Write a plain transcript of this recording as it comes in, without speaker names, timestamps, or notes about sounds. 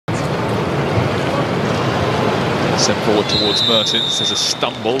Sent forward towards Mertens. There's a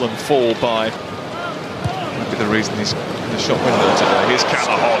stumble and fall by... Might be the reason he's in the shop window today. Here's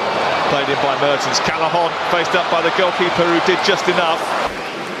Callahan, played in by Mertens. Callahan faced up by the goalkeeper who did just enough.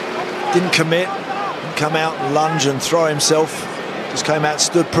 Didn't commit, didn't come out and lunge and throw himself. Just came out,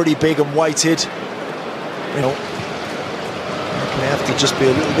 stood pretty big and waited. You know, they have to just be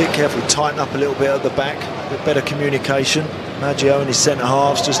a little bit careful, tighten up a little bit at the back, a bit better communication. Maggio and his centre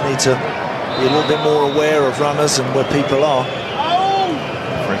halves just need to be a little bit more aware of runners and where people are.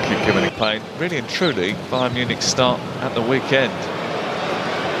 Frankly, given it playing really and truly Bayern Munich start at the weekend.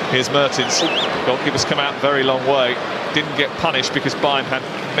 Here's Mertens. Goalkeeper's come out a very long way. Didn't get punished because Bayern had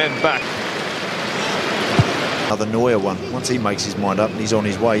men back. Another Neuer one. Once he makes his mind up and he's on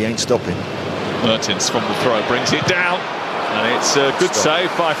his way, he ain't stopping. Mertens from the throw brings it down, and it's a good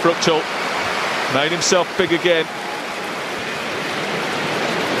save by Fruchtel. Made himself big again.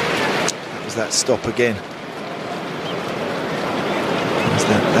 That was that stop again.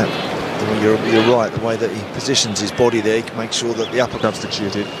 You're right, the way that he positions his body there, he can make sure that the upper...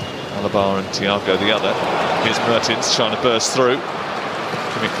 Substituted, Alaba and Thiago the other. Here's Mertens trying to burst through.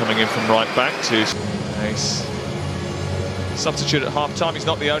 Coming in from right back to... Nice. Substitute at half-time. He's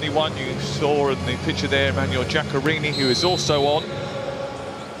not the only one. You saw in the picture there Emmanuel Giaccherini, who is also on.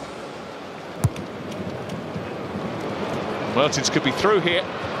 Mertens could be through here.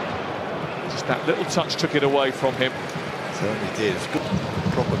 Just that little touch took it away from him. Certainly did. Good.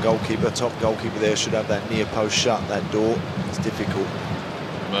 Proper goalkeeper, top goalkeeper there should have that near post shut, that door. It's difficult.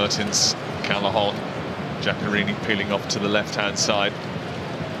 Mertens, Callahan, Giaccherini peeling off to the left-hand side.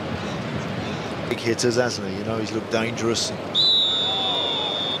 Big hitters, hasn't he? You know, he's looked dangerous.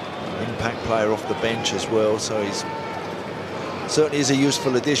 Impact player off the bench as well, so he's certainly is a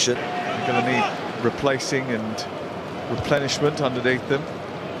useful addition. They're going to need replacing and replenishment underneath them.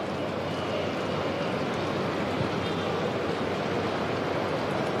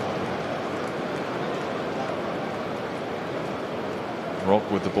 Rock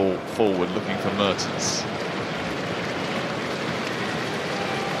with the ball forward, looking for Mertens.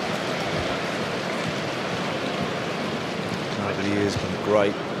 Over the years, been a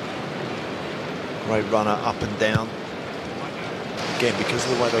great runner up and down. Again, because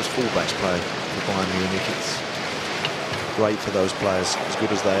of the way those fullbacks play for Bayern Munich, it's great for those players, as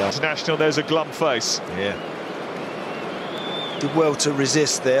good as they are. International, there's a glum face. Yeah. Did well to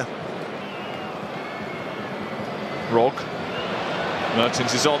resist there. Rog.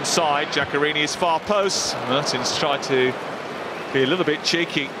 Mertens is onside. Giaccherini is far post. Mertens tried to be a little bit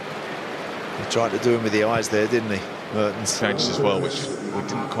cheeky. He tried to do him with the eyes there, didn't he? Mertens. Changed as well, which we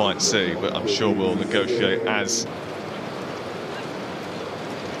didn't quite see, but I'm sure we'll negotiate as.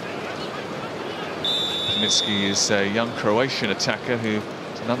 Kaminsky is a young Croatian attacker who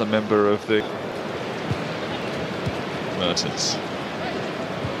is another member of the... Mertens.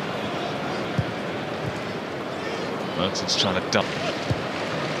 Mertens trying to dump.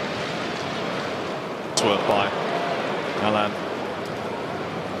 Work by Alan.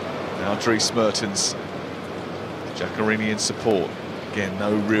 Now Dries Mertens. Giaccherini in support. Again,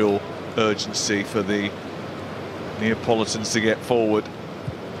 no real urgency for the Neapolitans to get forward.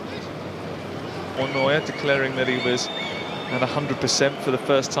 Neuer declaring that he was at 100% for the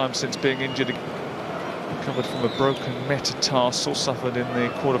first time since being injured. Recovered from a broken metatarsal suffered in the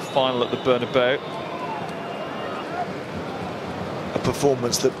quarter-final at the Bernabeu. A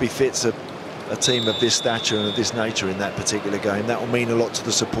performance that befits a team of this stature and of this nature in that particular game. That will mean a lot to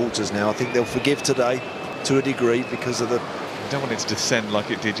the supporters now. I think they'll forgive today to a degree because of the... I don't want it to descend like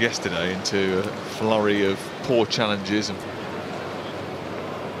it did yesterday into a flurry of poor challenges. And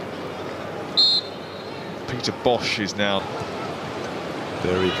Peter Bosch is now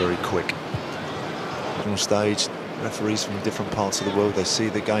very, very quick. On stage, referees from different parts of the world, they see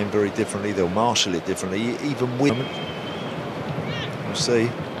the game very differently. They'll marshal it differently, even with... We'll see.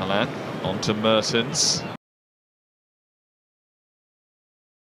 Alan. On to Mertens.